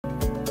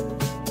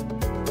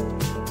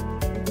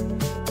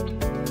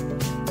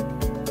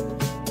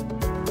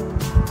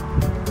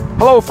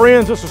Hello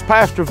friends, this is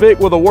Pastor Vic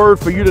with a word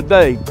for you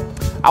today.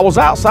 I was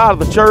outside of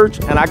the church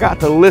and I got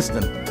to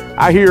listening.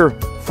 I hear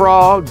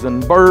frogs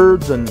and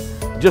birds and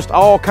just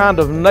all kind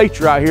of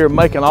nature out here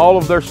making all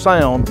of their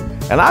sound.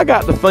 And I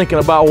got to thinking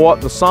about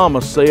what the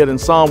psalmist said in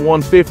Psalm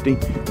 150,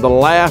 the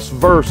last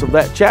verse of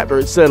that chapter.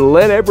 It said,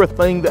 "Let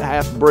everything that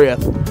hath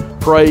breath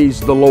praise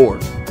the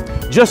Lord."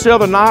 Just the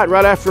other night,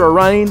 right after a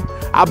rain,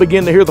 I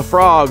began to hear the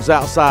frogs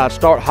outside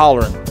start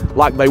hollering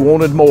like they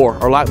wanted more,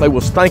 or like they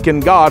was thanking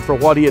God for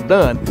what He had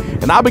done.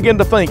 And I began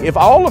to think, if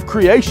all of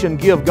creation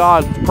give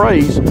God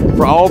praise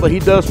for all that He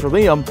does for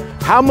them,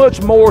 how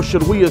much more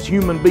should we as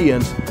human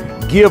beings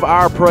give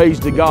our praise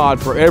to God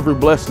for every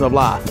blessing of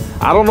life?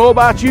 I don't know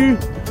about you,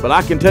 but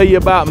I can tell you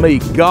about me.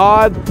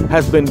 God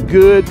has been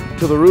good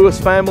to the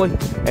Ruis family,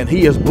 and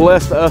He has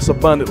blessed us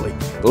abundantly.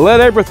 Let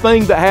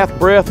everything that hath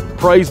breath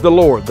praise the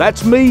Lord.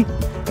 That's me,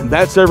 and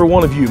that's every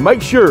one of you.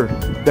 Make sure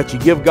that you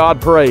give God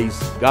praise.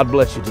 God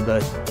bless you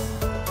today.